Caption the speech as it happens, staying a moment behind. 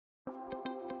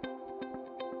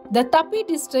The Tapi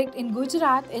district in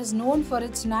Gujarat is known for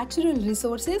its natural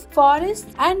resources,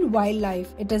 forests and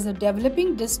wildlife. It is a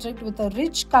developing district with a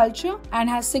rich culture and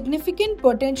has significant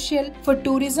potential for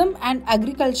tourism and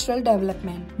agricultural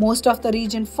development. Most of the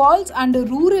region falls under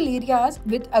rural areas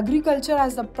with agriculture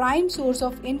as the prime source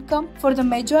of income for the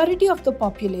majority of the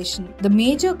population. The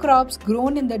major crops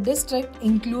grown in the district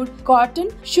include cotton,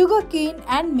 sugarcane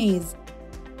and maize.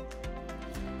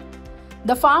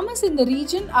 The farmers in the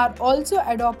region are also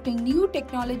adopting new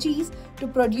technologies to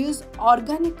produce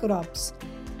organic crops.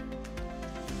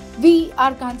 We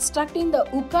are constructing the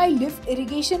UKAI Lift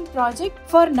Irrigation Project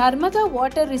for Narmada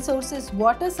Water Resources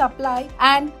Water Supply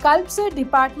and Kalpsar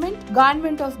Department,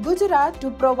 Government of Gujarat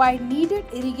to provide needed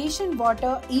irrigation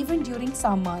water even during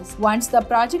summers. Once the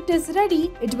project is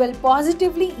ready, it will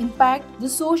positively impact the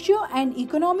socio and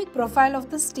economic profile of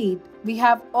the state. We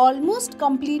have almost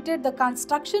completed the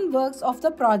construction works of the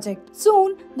project.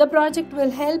 Soon, the project will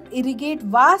help irrigate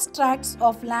vast tracts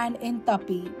of land in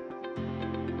Tapi.